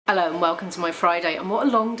Hello and welcome to my Friday, and what a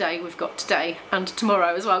long day we've got today and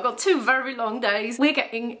tomorrow as well. I've got two very long days. We're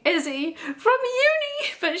getting Izzy from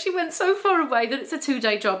uni, but she went so far away that it's a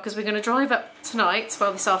 2-day job because we're going to drive up tonight,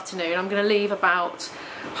 well this afternoon. I'm going to leave about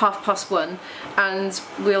 1:30 and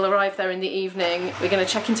we'll arrive there in the evening. We're going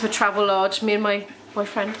to check into a Travelodge. Me and my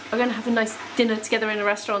boyfriend are going to have a nice dinner together in a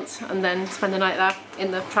restaurant and then spend the night there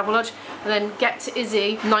in the Travelodge, and then get to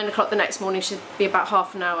Izzy 9 o'clock the next morning. She'll be about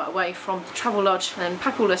half an hour away from the Travelodge, and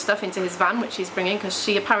pack all her stuff into his van, which he's bringing because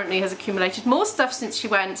she apparently has accumulated more stuff since she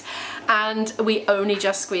went, and we only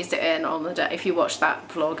just squeezed it in on the day. If you watch that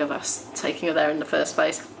vlog of us taking her there in the first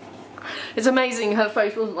place, it's amazing her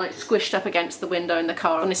face wasn't like squished up against the window in the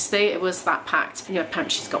car. Honestly, it was that packed. And, you know,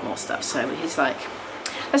 apparently she's got more stuff, so he's like,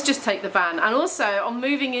 let's just take the van. And also on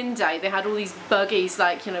moving in day they had all these buggies,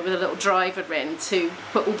 like, you know, with a little driver in to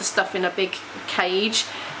put all the stuff in a big cage.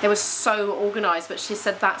 It was so organised, but she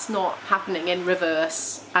said that's not happening in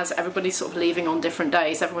reverse, as everybody's sort of leaving on different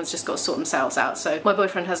days. Everyone's just got to sort themselves out. So my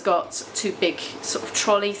boyfriend has got two big sort of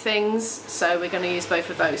trolley things, so we're going to use both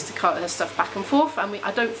of those to cart her stuff back and forth, and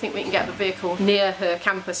I don't think we can get the vehicle near her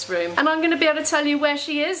campus room. And I'm going to be able to tell you where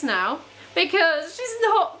she is now, because she's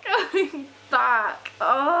not going back.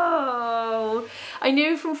 Oh, I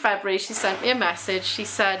knew from February. She sent me a message. She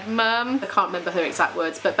said, Mum, I can't remember her exact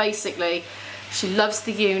words, but basically she loves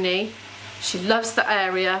the uni, she loves the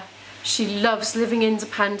area, she loves living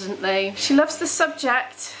independently, she loves the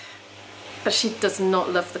subject, but she does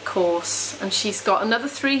not love the course. And she's got another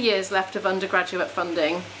 3 years left of undergraduate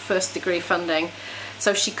funding, first degree funding,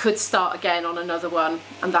 so she could start again on another one,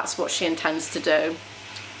 and that's what she intends to do.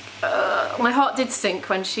 My heart did sink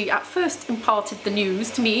when she at first imparted the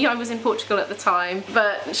news to me. I was in Portugal at the time,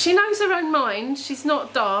 but she knows her own mind. She's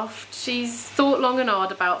not daft. She's thought long and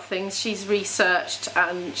hard about things. She's researched,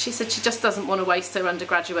 and she said she just doesn't want to waste her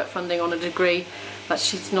undergraduate funding on a degree that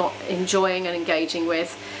she's not enjoying and engaging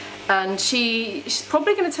with. And she's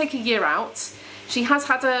probably going to take a year out. She has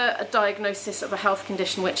had a diagnosis of a health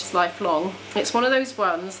condition which is lifelong. It's one of those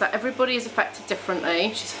ones that everybody is affected differently.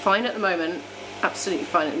 She's fine at the moment. Absolutely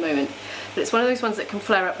fine at the moment, but it's one of those ones that can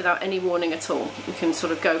flare up without any warning at all. You can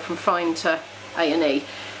sort of go from fine to A&E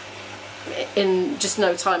in just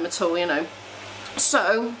no time at all, you know.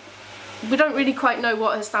 So we don't really quite know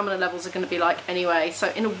what her stamina levels are going to be like anyway, so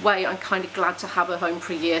in a way I'm kind of glad to have her home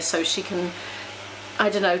for a year so she can, I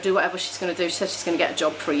don't know, do whatever she's going to do. She said she's going to get a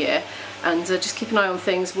job for a year and just keep an eye on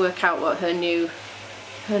things, work out what her new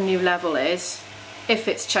level is, if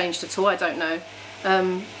it's changed at all. I don't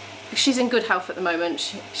know. She's in good health at the moment.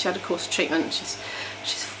 She had a course of treatment.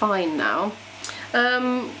 She's fine now.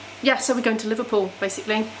 Yeah, so we're going to Liverpool,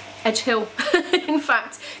 basically. Edge Hill. In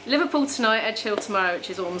fact, Liverpool tonight, Edge Hill tomorrow, which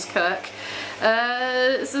is Ormskirk.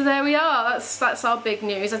 So there we are. That's our big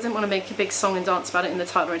news. I didn't want to make a big song and dance about it in the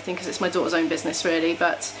title or anything because it's my daughter's own business really,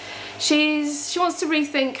 but she wants to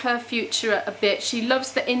rethink her future a bit. She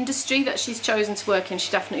loves the industry that she's chosen to work in.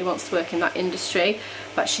 She definitely wants to work in that industry,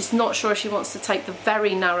 but she's not sure if she wants to take the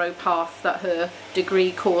very narrow path that her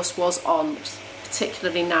degree course was on, which is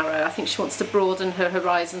particularly narrow. I think she wants to broaden her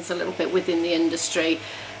horizons a little bit within the industry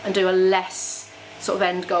and do a less sort of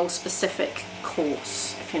end goal specific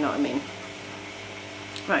course, if you know what I mean.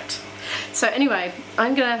 Right, so anyway,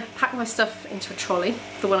 I'm gonna pack my stuff into a trolley,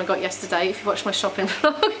 the one I got yesterday. If you watched my shopping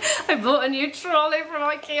vlog, I bought a new trolley from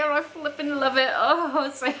IKEA. I flipping love it. Oh,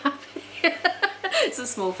 I'm so happy. It's a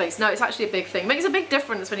small thing. No, it's actually a big thing. It makes a big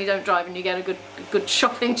difference when you don't drive and you get a good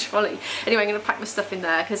shopping trolley. Anyway, I'm gonna pack my stuff in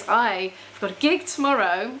there because I've got a gig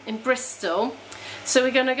tomorrow in Bristol, so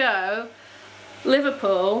we're gonna go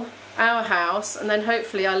Liverpool, our house, and then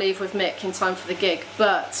hopefully I leave with Mick in time for the gig.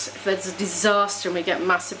 But if there's a disaster and we get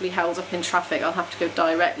massively held up in traffic, I'll have to go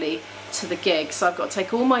directly to the gig. So I've got to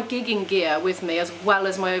take all my gigging gear with me as well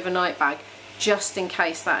as my overnight bag, just in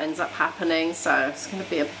case that ends up happening. So it's going to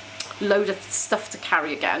be a load of stuff to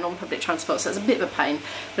carry again on public transport, so it's a bit of a pain,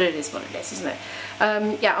 but it is what it is, isn't it?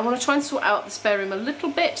 Yeah, I want to try and sort out the spare room a little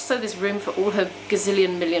bit so there's room for all her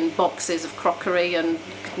gazillion million boxes of crockery and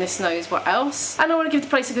goodness knows what else. And I want to give the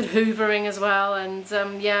place a good hoovering as well, and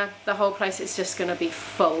yeah, the whole place is just going to be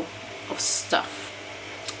full of stuff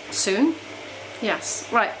soon.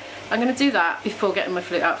 Yes, right. I'm going to do that before getting my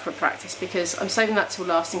flute out for a practice because I'm saving that till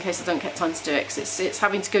last in case I don't get time to do it, because it's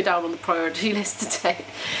having to go down on the priority list today.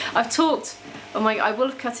 I've talked, oh my, I will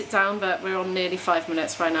have cut it down, but we're on nearly 5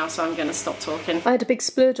 minutes right now, so I'm going to stop talking. I had a big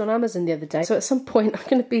splurge on Amazon the other day, so at some point I'm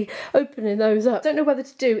going to be opening those up. Don't know whether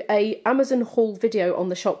to do a Amazon haul video on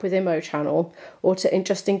the Shop with Imo channel or to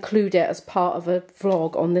just include it as part of a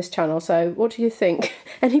vlog on this channel. So what do you think?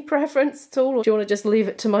 Any preference at all, or do you want to just leave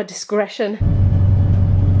it to my discretion?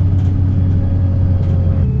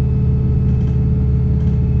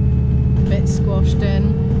 washed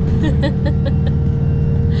in.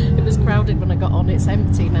 It was crowded when I got on, it's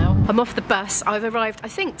empty now. I'm off the bus. I've arrived, I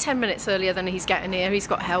think, 10 minutes earlier than he's getting here. He's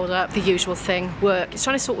got held up, the usual thing, work. He's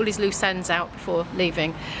trying to sort all his loose ends out before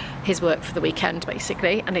leaving his work for the weekend,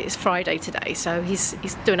 basically, and it's Friday today, so he's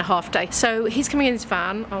doing a half day. So he's coming in his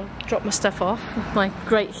van. I'll drop my stuff off, my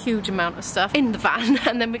great huge amount of stuff, in the van,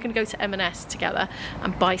 and then we're going to go to M&S together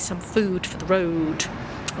and buy some food for the road.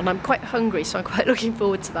 And I'm quite hungry, so I'm quite looking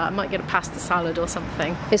forward to that. I might get a pasta salad or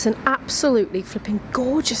something. It's an absolutely flipping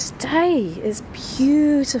gorgeous day. It's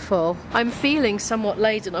beautiful. I'm feeling somewhat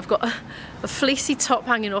laden. I've got a fleecy top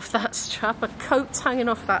hanging off that strap, a coat hanging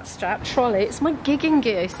off that strap, trolley. It's my gigging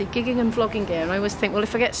gear, you see, gigging and vlogging gear. And I always think, well,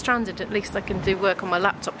 if I get stranded, at least I can do work on my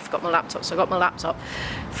laptop. I've got my laptop, so I got my laptop.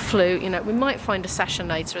 Flew, you know, we might find a session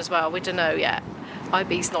later as well. We don't know yet.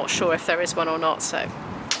 IB's not sure if there is one or not, so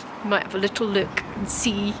might have a little look and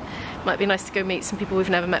see. Might be nice to go meet some people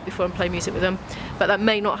we've never met before and play music with them, but that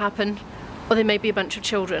may not happen, or there may be a bunch of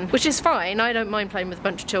children, which is fine. I don't mind playing with a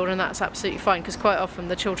bunch of children, that's absolutely fine, because quite often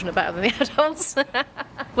the children are better than the adults.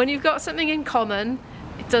 When you've got something in common,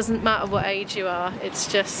 it doesn't matter what age you are, it's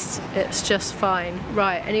just fine.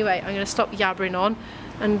 Right, anyway, I'm going to stop yabbering on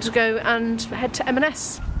and go and head to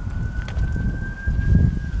M&S.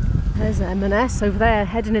 There's an M&S over there,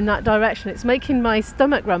 heading in that direction. It's making my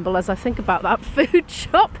stomach rumble as I think about that food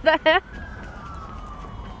shop there.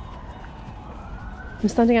 I'm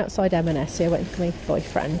standing outside M&S here waiting for my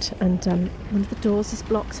boyfriend, and one of the doors is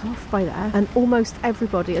blocked off by there, and almost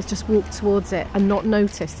everybody has just walked towards it and not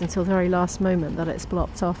noticed until the very last moment that it's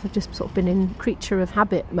blocked off. They've just sort of been in creature of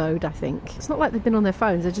habit mode, I think. It's not like they've been on their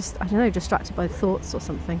phones, they're just, I don't know, distracted by thoughts or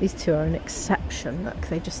something. These two are an exception. Look,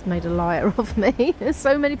 they just made a liar of me. There's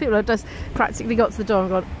so many people have just practically got to the door and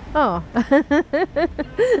gone, oh.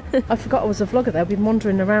 I forgot I was a vlogger there. I've been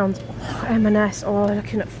wandering around M&S,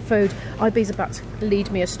 looking at food. IB's about to lead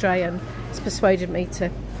me astray and it's persuaded me to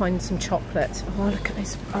find some chocolate. Oh, look at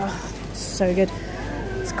this. Oh, so good.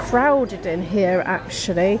 It's crowded in here,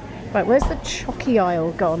 actually. Right, where's the chocky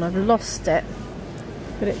aisle gone? I've lost it.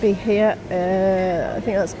 Could it be here? I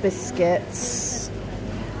think that's biscuits.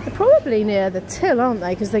 They're probably near the till, aren't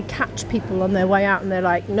they? Because they catch people on their way out and they're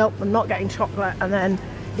like, nope, I'm not getting chocolate. And then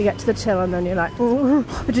you get to the till and then you're like, oh,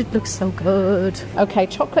 but it looks so good. Okay,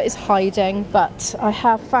 chocolate is hiding, but I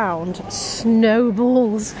have found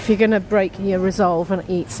snowballs. If you're going to break your resolve and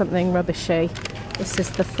eat something rubbishy, this is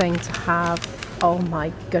the thing to have. Oh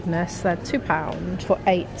my goodness, they're £2 for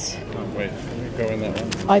 8. Oh, wait, let me go in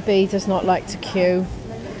that one. IB does not like to queue.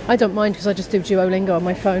 I don't mind because I just do Duolingo on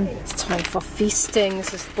my phone. It's time for feasting.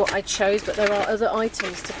 This is what I chose, but there are other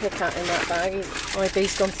items to pick at in that bag.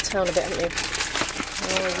 IB's gone to town a bit, haven't you?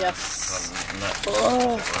 Oh, yes.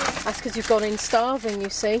 Oh, that's because you've gone in starving, you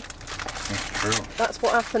see. That's true. That's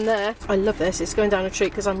what happened there. I love this. It's going down a treat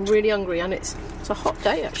because I'm really hungry, and it's a hot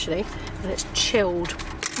day, actually, and it's chilled.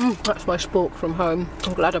 That's my spork from home.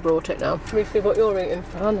 I'm glad I brought it now. Let me see what you're eating.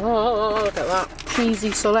 Oh, no, look at that.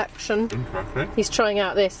 Cheesy selection. Perfect. He's trying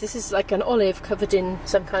out this. This is like an olive covered in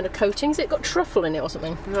some kind of coating. Has it got truffle in it or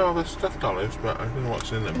something? No, they're stuffed olives, but I don't know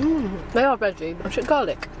what's in them. They are veggie. I should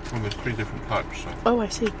garlic. Well, there's 3 different types. So. Oh, I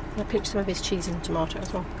see. I pinched some of his cheese and tomato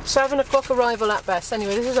as well. 7 o'clock arrival at best.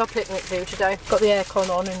 Anyway, this is our picnic view today. Got the aircon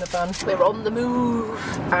on in the van. We're on the move,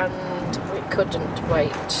 and we couldn't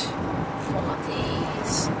wait for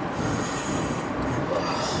these.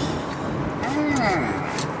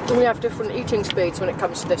 We have different eating speeds when it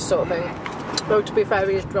comes to this sort of thing. Though, to be fair,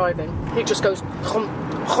 he is driving. He just goes,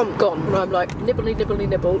 gone. And I'm like, nibbly, nibbly,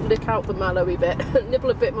 nibble, lick out the mallowy bit, nibble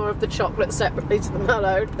a bit more of the chocolate separately to the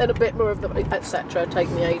mallow, then a bit more of the, etc. Take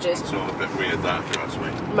me ages. It's all a bit weird, that, if you ask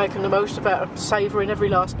me. Making the most of it, savouring every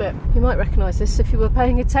last bit. You might recognise this if you were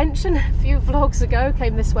paying attention. A few vlogs ago,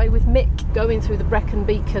 came this way with Mick, going through the Brecon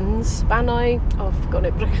Beacons. Banai, I've forgotten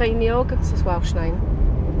it, Breconiog, it's his Welsh name.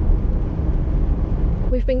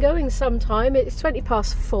 We've been going some time. It's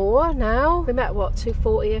 4:20 now. We met, what,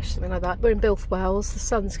 2:40ish, something like that. We're in Bilthwells. The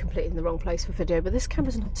sun's completely in the wrong place for video, but this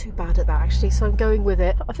camera's not too bad at that, actually, so I'm going with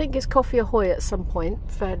it. I think it's coffee ahoy at some point,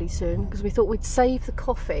 fairly soon, because we thought we'd save the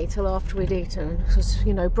coffee till after we'd eaten, because,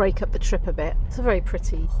 you know, break up the trip a bit. It's a very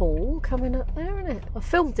pretty hall coming up there, isn't it? I've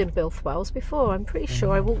filmed in Bilthwells before. I'm pretty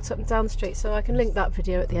sure I walked up and down the street, so I can link that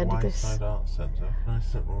video at the end of this. Whiteside Arts Centre.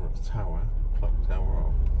 Nice little tower, clock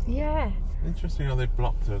tower. Yeah. Interesting how they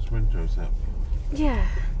blocked those windows up. Yeah.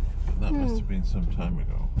 But that must have been some time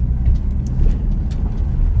ago.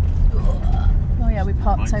 Oh yeah, we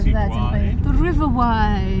parked over there, didn't we? The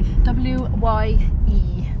Riverway.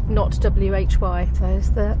 W-Y-E, not W-H-Y. There's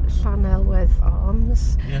the Llanelwedd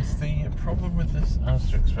Arms. Yes, the problem with this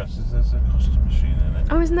Asda Express is there's a Costa machine in it.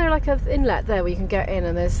 Oh isn't there like an inlet there where you can get in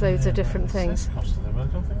and there's loads of different things? Costa, but I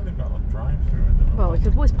don't think they've got a drive-through, is it? Well, we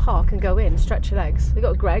could always park and go in, stretch your legs. We've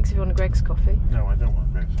got a Greg's if you want a Greg's coffee. No, I don't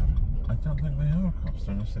want Greg's. I don't think they have a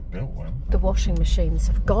Costa unless they built one. The washing machines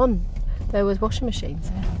have gone. There was washing machines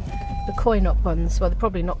here. The coin-up ones, well, they're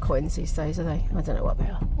probably not coins these days, are they? I don't know what they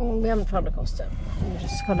are. We haven't found a Costa. We're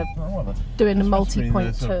just kind of doing the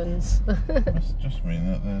multi-point turns. Must just mean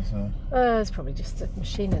that there's it's probably just a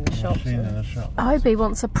machine in the shop. machine in the shop. IB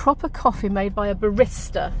wants a proper coffee made by a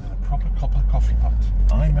barista. A proper copper coffee pot.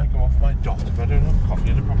 I may go off my dot if I don't have coffee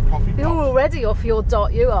in a proper coffee pot. You're already off your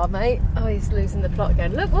dot, you are, mate. Oh, he's losing the plot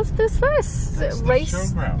again. Look, what's this? Is it a race? The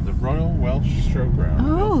showground, the Royal Welsh Showground.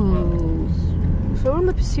 Oh. So we're on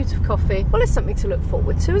the pursuit of coffee. Well, it's something to look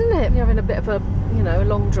forward to, isn't it? You're having a bit of a, you know, a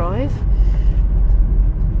long drive.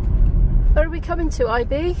 Where are we coming to,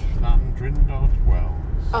 IB? Llandrindod Wells.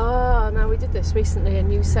 Ah, no, we did this recently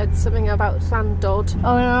and you said something about Llandod.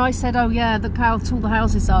 Oh, no, I said, oh yeah, look how tall the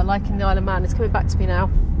houses are, like in the Isle of Man. It's coming back to me now.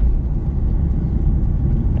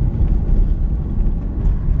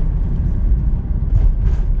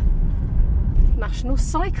 National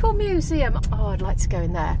Cycle Museum. Oh, I'd like to go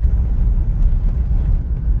in there.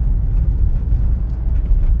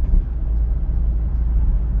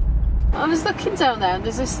 I was looking down there and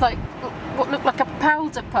there's this like what looked like a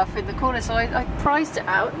powder puff in the corner, so I prized it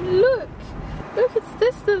out and look, it's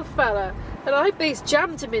this little fella. And IB's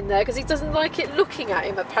jammed him in there because he doesn't like it looking at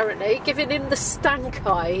him apparently, giving him the stank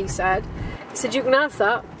eye, he said. He said, you can have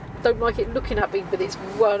that, don't like it looking at me with its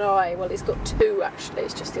one eye. Well, it's got two actually,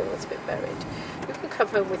 it's just the other one's a bit buried. You can come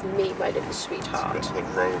home with me, my little sweetheart. It's the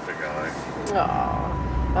roving eye.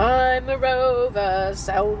 Aww. I'm a rover,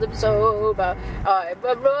 seldom sober. I'm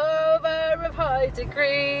a rover of high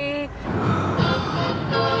degree.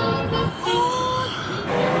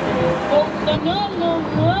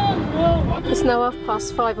 It's now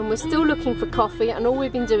 5:30 and we're still looking for coffee, and all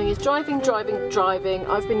we've been doing is driving.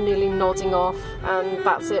 I've been nearly nodding off and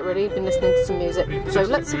that's it really, been listening to some music. So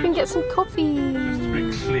let's see if we can get some coffee. Just to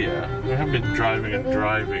be clear, we haven't been driving and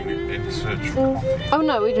driving in search for coffee. Oh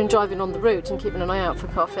no, we've been driving on the route and keeping an eye out for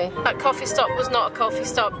coffee. That coffee stop was not a coffee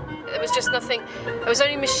stop. There was just nothing. There was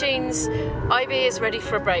only machines. IB is ready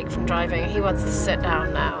for a break from driving. He wants to sit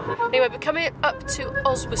down now. Anyway, we're coming up to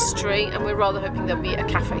Oswestry Street and we're rather hoping there'll be a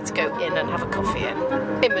cafe to go in and have a coffee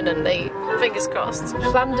in. Imminently. Fingers crossed.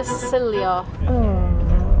 Llandasilia.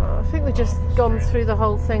 Oh, I think we've just gone through the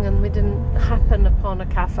whole thing and we didn't happen upon a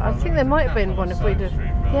cafe. I think there might have been one if we'd have.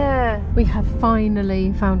 Yeah. We have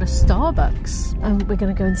finally found a Starbucks and we're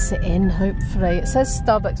going to go and sit in, hopefully. It says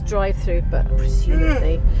Starbucks drive-through, but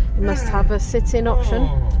presumably it must have a sit-in option.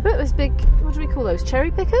 Look, there's big, what do we call those,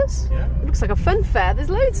 cherry pickers? Yeah. It looks like a fun fair, there's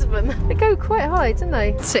loads of them. They go quite high, don't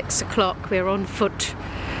they? 6 o'clock, we're on foot,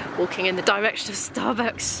 walking in the direction of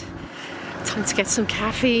Starbucks. Time to get some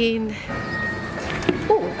caffeine.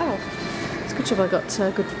 Oh, it's a good job I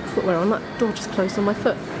got good footwear on. That door just closed on my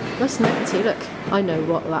foot. Nice and empty, look. I know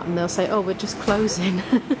what'll happen. They'll say, oh, we're just closing.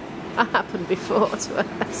 That happened before to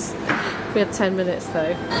us. We had 10 minutes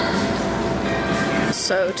though.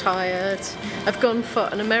 So tired. I've gone for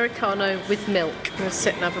an Americano with milk. I'm going to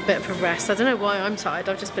sit and have a bit of a rest. I don't know why I'm tired.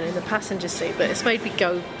 I've just been in the passenger seat, but it's made me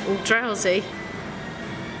go all drowsy.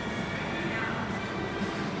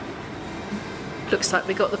 Looks like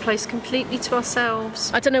we got the place completely to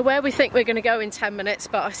ourselves. I don't know where we think we're going to go in 10 minutes,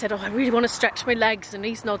 but I said, oh, I really want to stretch my legs, and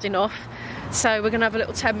he's nodding off. So we're going to have a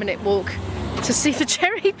little 10-minute walk to see the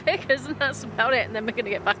cherry pickers, and that's about it. And then we're going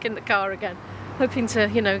to get back in the car again, hoping to,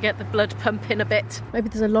 you know, get the blood pumping a bit. Maybe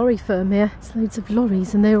there's a lorry firm here. There's loads of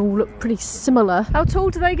lorries, and they all look pretty similar. How tall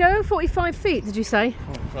do they go? 45 feet, did you say?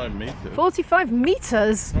 45 metres. 45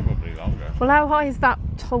 metres? Probably longer. Well, how high is that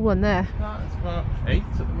tall one there? It's about 8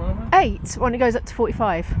 at the moment. 8? When it goes up to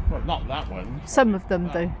 45? Well, not that one. Some of them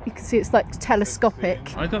do. You can see it's like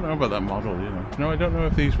telescopic. I don't know about that model, you know. No, I don't know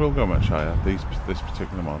if these will go much higher, this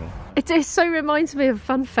particular model. It so reminds me of a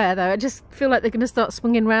fun fair though. I just feel like they're going to start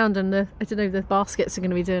swinging round and I don't know, the baskets are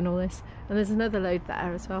going to be doing all this. And there's another load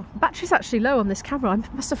there as well. The battery's actually low on this camera. I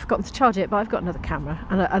must have forgotten to charge it, but I've got another camera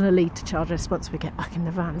and a lead to charge us once we get back in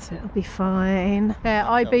the van, so it'll be fine. Yeah,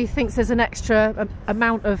 IB thinks there's an extra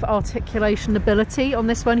amount of articulation ability on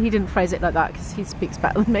this one. He didn't phrase it like that because he speaks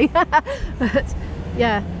better than me. But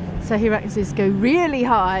yeah, so he reckons he's go really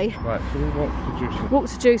high. Right, so we walk to Jewson. Walk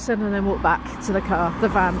to Jewson and then walk back to the car, the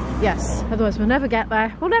van. Yes, otherwise we'll never get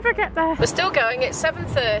there. We'll never get there. We're still going. It's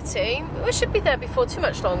 7:30. We should be there before too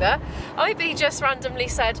much longer. IB just randomly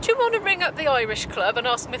said, do you want to ring up the Irish club and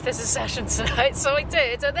ask them if there's a session tonight? So I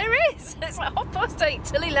did, and there is. It's like 8:30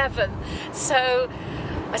 till 11. So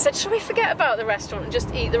I said, shall we forget about the restaurant and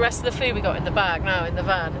just eat the rest of the food we got in the bag now in the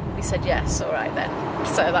van? He said, yes, all right then.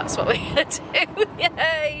 So that's what we're gonna do.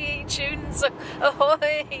 Yay, tunes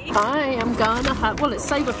ahoy. I am gonna have, well, it's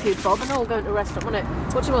Sabre food, Bob. I know we're going to a restaurant, wasn't it?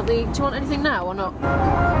 What do you want? Do you want anything now or not?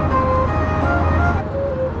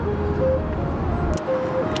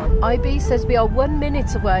 IB says we are 1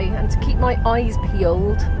 minute away and to keep my eyes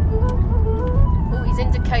peeled. Oh, he's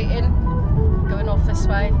indicating. Going off this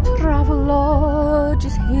way. Travelodge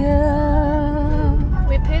is here.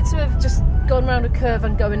 We appear to have just gone round a curve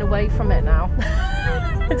and going away from it now.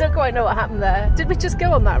 I don't quite know what happened there. Did we just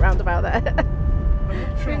go on that roundabout there?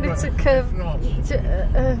 It's a curve.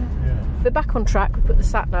 We're back on track. We put the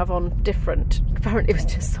sat nav on different. Apparently it was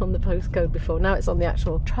just on the postcode before. Now it's on the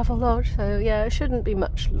actual Travelodge. So yeah, it shouldn't be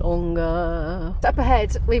much longer. Up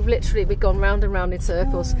ahead, we've gone round and round in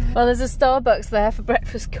circles. Well, there's a Starbucks there for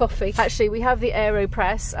breakfast coffee. Actually, we have the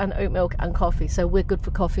AeroPress and oat milk and coffee, so we're good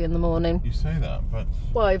for coffee in the morning. You say that, but...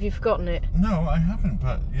 Why, have you forgotten it? No, I haven't,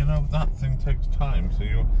 but you know, that thing takes time, so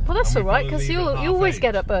you're... Well, that's alright, because you always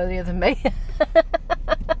get up earlier than me.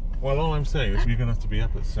 Well, all I'm saying is you're going to have to be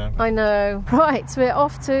up at 7. I know. Right, so we're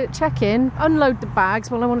off to check in, unload the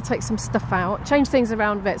bags. Well, I want to take some stuff out, change things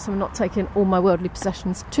around a bit so I'm not taking all my worldly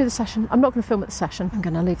possessions to the session. I'm not going to film at the session. I'm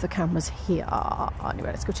going to leave the cameras here.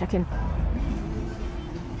 Anyway, let's go check in.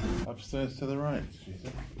 Upstairs to the right, she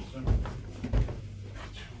said. 201.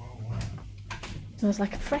 Smells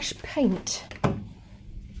like fresh paint.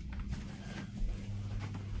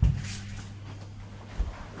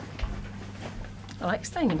 I like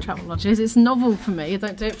staying in Travelodges. It's novel for me. I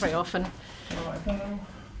don't do it very often. He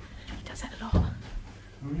does it a lot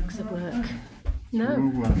because of work.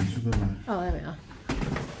 No. Oh, there we are.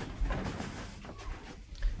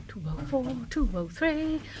 204,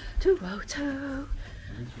 203, 202.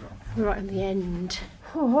 We're right on the end.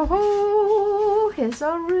 Oh, here's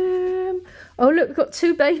our room. Oh, look, we've got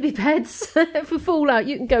 2 baby beds. If we fall out,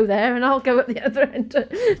 you can go there and I'll go up the other end.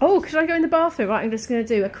 Oh, could I go in the bathroom? Right, I'm just going to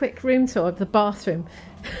do a quick room tour of the bathroom.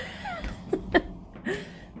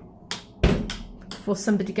 Before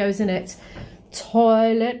somebody goes in it.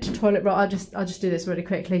 Toilet, right, I'll just do this really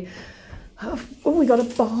quickly. Oh, we got a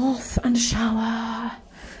bath and a shower. I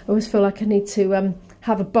always feel like I need to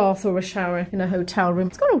have a bath or a shower in a hotel room.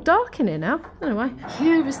 It's got all dark in here now. Anyway,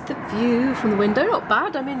 here is the view from the window. Not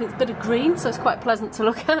bad. I mean, it's a bit of green, so it's quite pleasant to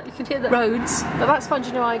look at. You can hear the roads. But that's fun.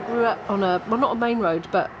 You know, I grew up on a, well, not a main road,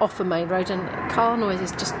 but off a main road, and car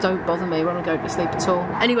noises just don't bother me when I'm going to sleep at all.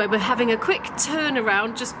 Anyway, we're having a quick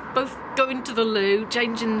turnaround, just both going to the loo,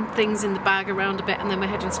 changing things in the bag around a bit, and then we're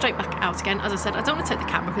heading straight back out again. As I said, I don't want to take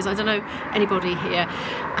the camera because I don't know anybody here,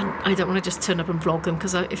 and I don't want to just turn up and vlog them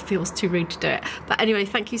because it feels too rude to do it. But anyway,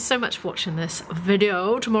 thank you so much for watching this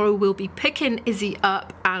video. Tomorrow we'll be picking Izzy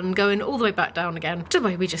up and going all the way back down again to the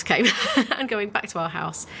way we just came and going back to our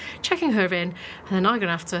house, checking her in, and then I'm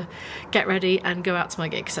gonna have to get ready and go out to my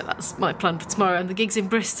gig. So that's my plan for tomorrow, and the gig's in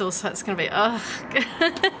Bristol, so it's gonna be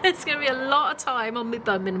it's gonna be a lot of time on my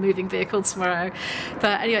bum in a moving vehicle tomorrow.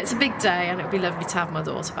 But anyway, it's a big day and it would be lovely to have my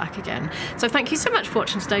daughter back again. So thank you so much for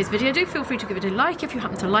watching today's video. Do feel free to give it a like if you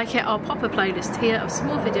happen to like it. I'll pop a playlist here of some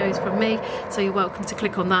more videos from me, so you're welcome to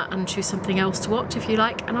click on that and choose something else to watch if you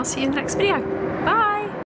like, and I'll see you in the next video.